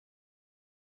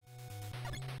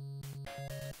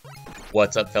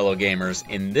What's up, fellow gamers?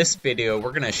 In this video,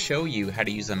 we're going to show you how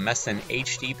to use a Mesen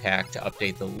HD pack to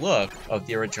update the look of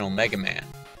the original Mega Man.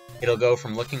 It'll go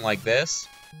from looking like this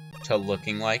to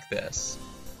looking like this.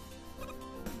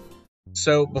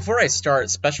 So before I start,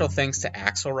 special thanks to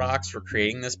AxlRocks for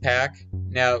creating this pack.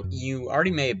 Now, you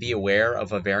already may be aware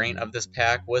of a variant of this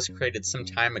pack was created some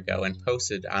time ago and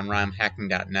posted on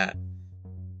romhacking.net.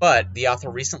 But the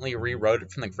author recently rewrote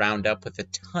it from the ground up with a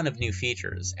ton of new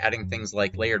features, adding things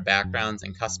like layered backgrounds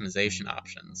and customization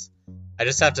options. I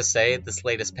just have to say, this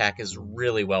latest pack is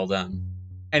really well done.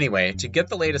 Anyway, to get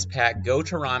the latest pack, go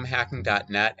to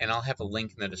romhacking.net and I'll have a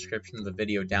link in the description of the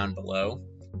video down below.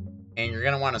 And you're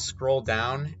going to want to scroll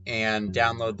down and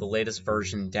download the latest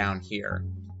version down here.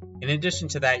 In addition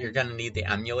to that, you're going to need the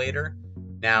emulator.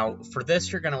 Now, for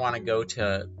this, you're going to want to go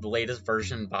to the latest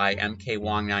version by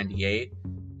MKWong98.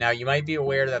 Now, you might be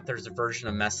aware that there's a version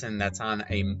of Mesen that's on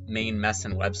a main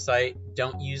Mesen website.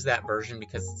 Don't use that version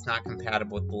because it's not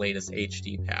compatible with the latest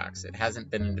HD packs. It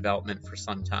hasn't been in development for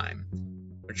some time.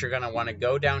 But you're going to want to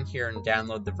go down here and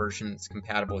download the version that's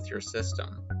compatible with your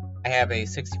system. I have a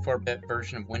 64-bit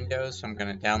version of Windows, so I'm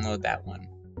going to download that one.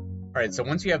 Alright, so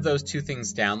once you have those two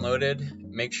things downloaded,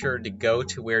 make sure to go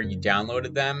to where you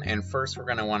downloaded them. And first, we're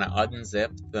going to want to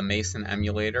unzip the Mesen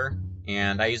Emulator.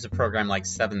 And I use a program like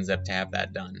 7-zip to have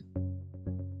that done.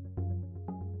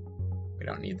 We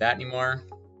don't need that anymore.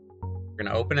 We're going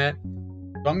to open it.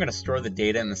 So I'm going to store the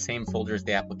data in the same folder as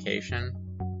the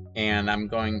application. And I'm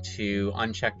going to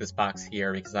uncheck this box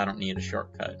here because I don't need a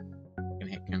shortcut. I'm going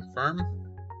to hit confirm.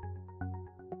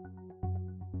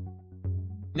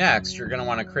 Next, you're going to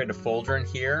want to create a folder in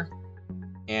here.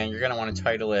 And you're going to want to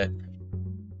title it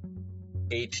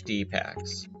HD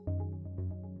Packs.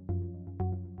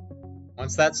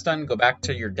 Once that's done, go back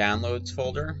to your downloads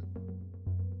folder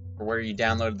or where you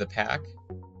downloaded the pack,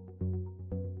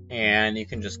 and you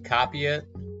can just copy it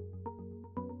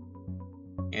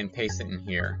and paste it in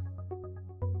here.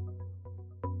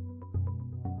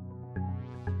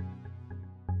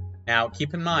 Now,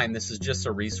 keep in mind, this is just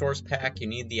a resource pack. You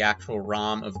need the actual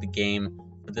ROM of the game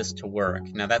for this to work.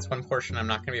 Now, that's one portion I'm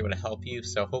not going to be able to help you,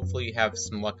 so hopefully you have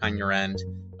some luck on your end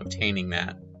obtaining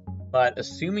that. But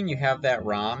assuming you have that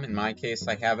ROM, in my case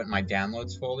I have it in my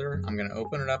downloads folder, I'm going to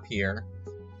open it up here.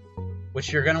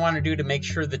 What you're going to want to do to make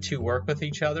sure the two work with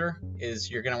each other is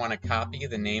you're going to want to copy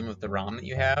the name of the ROM that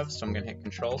you have. So I'm going to hit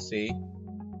Control-C,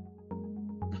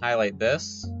 and highlight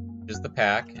this, which is the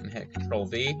pack, and hit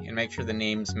Control-V, and make sure the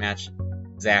names match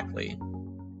exactly.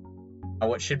 Now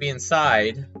what should be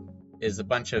inside is a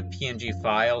bunch of PNG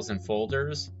files and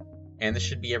folders, and this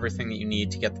should be everything that you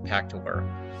need to get the pack to work.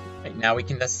 Right, now we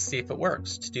can test to see if it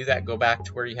works. To do that, go back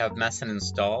to where you have Mesen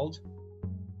installed.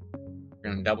 We're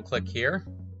going to double click here.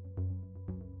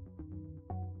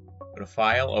 Go to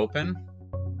File, Open.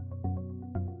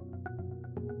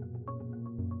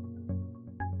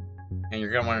 And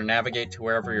you're going to want to navigate to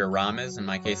wherever your ROM is. In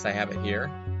my case, I have it here.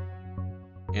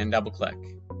 And double click.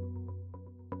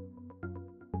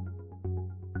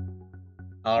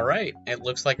 Alright, it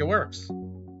looks like it works.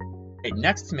 Right,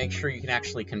 next, to make sure you can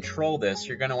actually control this,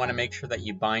 you're going to want to make sure that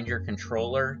you bind your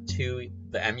controller to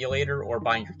the emulator or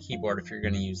bind your keyboard if you're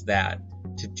going to use that.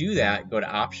 To do that, go to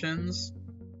Options,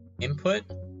 Input,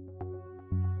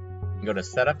 and go to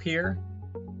Setup here,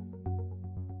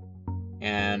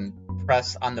 and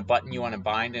press on the button you want to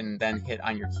bind and then hit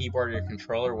on your keyboard or your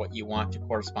controller what you want to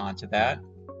correspond to that.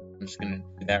 I'm just going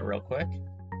to do that real quick.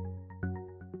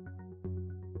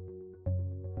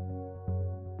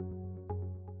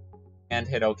 And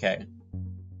hit OK.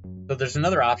 So there's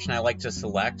another option I like to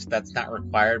select that's not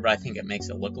required, but I think it makes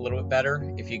it look a little bit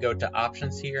better. If you go to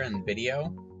Options here in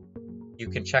Video, you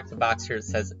can check the box here that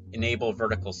says Enable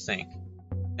Vertical Sync.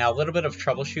 Now, a little bit of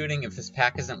troubleshooting. If this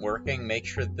pack isn't working, make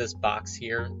sure that this box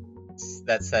here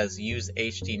that says Use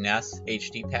HD NES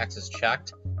HD Packs is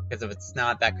checked. Because if it's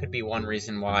not, that could be one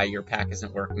reason why your pack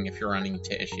isn't working if you're running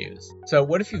into issues. So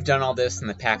what if you've done all this and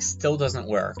the pack still doesn't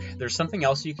work? There's something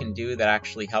else you can do that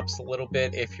actually helps a little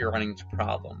bit if you're running into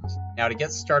problems. Now, to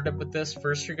get started with this,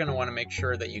 first you're going to want to make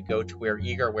sure that you go to where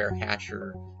Eagerware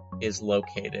Hasher is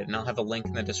located. And I'll have a link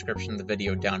in the description of the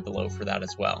video down below for that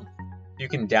as well. You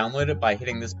can download it by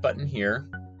hitting this button here.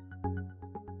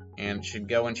 And it should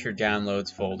go into your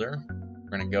downloads folder. We're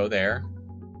going to go there.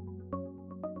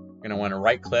 You're going to want to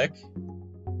right click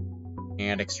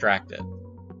and extract it.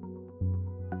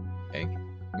 Okay,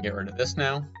 get rid of this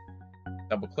now.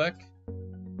 Double click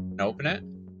and open it.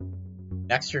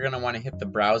 Next, you're going to want to hit the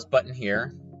browse button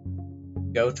here.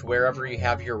 Go to wherever you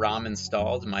have your ROM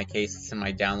installed. In my case, it's in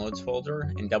my downloads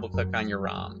folder, and double click on your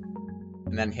ROM.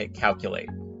 and then hit calculate.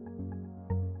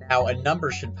 Now a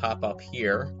number should pop up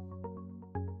here,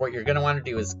 what you're going to want to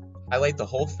do is highlight the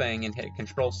whole thing and hit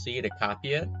Control-C to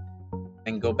copy it,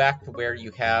 and go back to where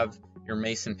you have your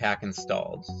Mesen pack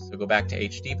installed. So go back to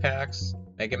HD Packs,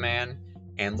 Megaman,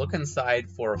 and look inside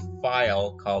for a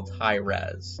file called High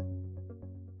Res.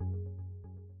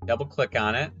 Double click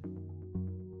on it,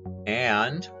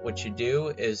 and what you do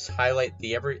is highlight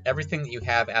everything that you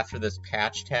have after this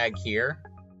patch tag here,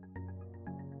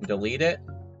 delete it,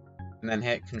 and then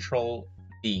hit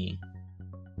Control-V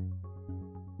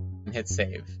and hit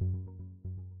save.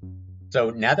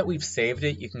 So now that we've saved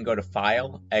it, you can go to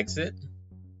File, Exit,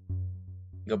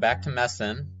 go back to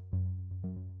Mesen,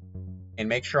 and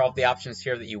make sure all of the options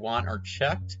here that you want are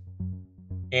checked.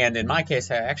 And in my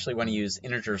case, I actually want to use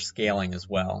integer scaling as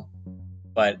well.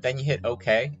 But then you hit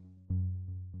OK,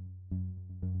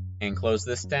 and close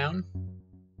this down,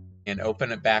 and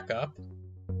open it back up.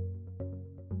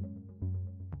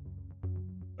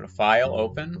 Go to File,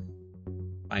 Open,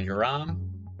 find your ROM,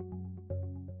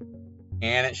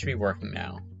 and it should be working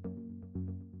now.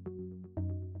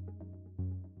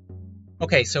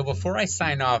 Okay, so before I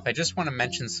sign off, I just want to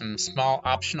mention some small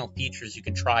optional features you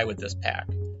can try with this pack.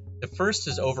 The first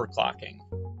is overclocking.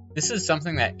 This is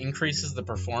something that increases the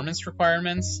performance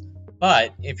requirements,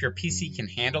 but if your PC can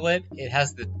handle it, it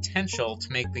has the potential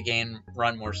to make the game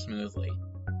run more smoothly.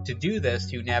 To do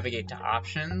this, you navigate to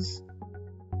Options,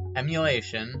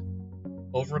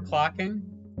 Emulation, Overclocking,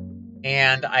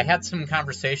 and I had some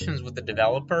conversations with the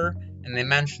developer, and they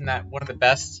mentioned that one of the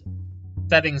best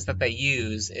settings that they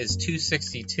use is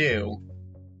 262.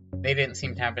 They didn't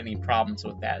seem to have any problems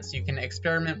with that. So you can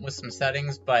experiment with some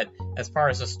settings, but as far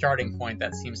as a starting point,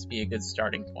 that seems to be a good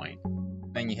starting point.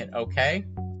 Then you hit OK,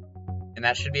 and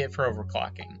that should be it for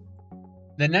overclocking.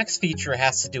 The next feature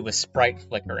has to do with sprite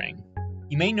flickering.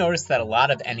 You may notice that a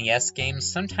lot of NES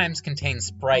games sometimes contain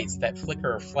sprites that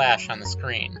flicker or flash on the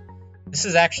screen. This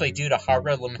is actually due to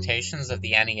hardware limitations of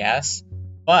the NES,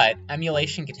 but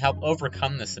emulation can help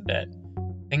overcome this a bit.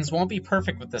 Things won't be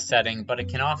perfect with the setting, but it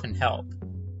can often help.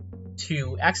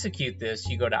 To execute this,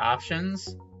 you go to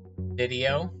Options,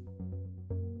 Video,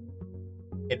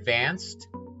 Advanced,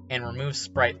 and Remove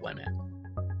Sprite Limit,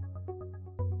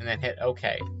 and then hit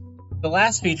OK. The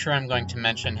last feature I'm going to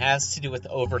mention has to do with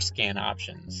overscan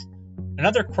options.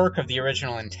 Another quirk of the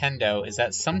original Nintendo is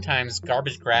that sometimes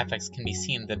garbage graphics can be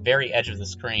seen at the very edge of the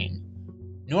screen.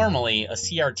 Normally, a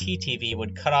CRT TV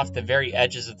would cut off the very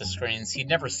edges of the screen so you'd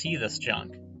never see this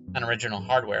junk, on original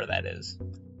hardware that is.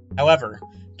 However,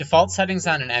 default settings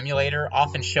on an emulator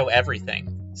often show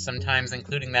everything, sometimes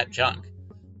including that junk.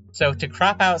 So to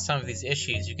crop out some of these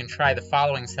issues, you can try the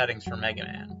following settings for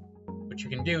Megaman. What you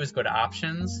can do is go to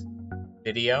Options,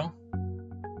 Video,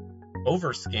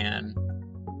 Overscan,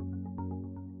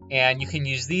 and you can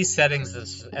use these settings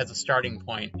as a starting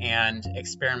point and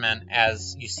experiment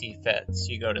as you see fit.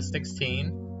 So you go to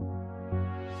 16,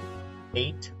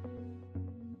 8,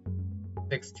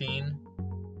 16,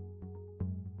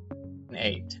 and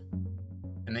 8.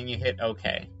 And then you hit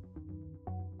OK.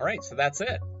 Alright, so that's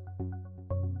it.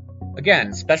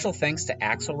 Again, special thanks to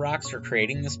AxlRocks for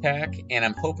creating this pack, and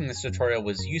I'm hoping this tutorial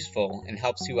was useful and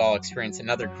helps you all experience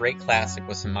another great classic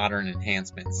with some modern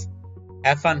enhancements.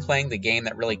 Have fun playing the game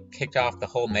that really kicked off the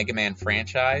whole Mega Man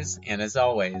franchise, and as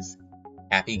always,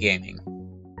 happy gaming.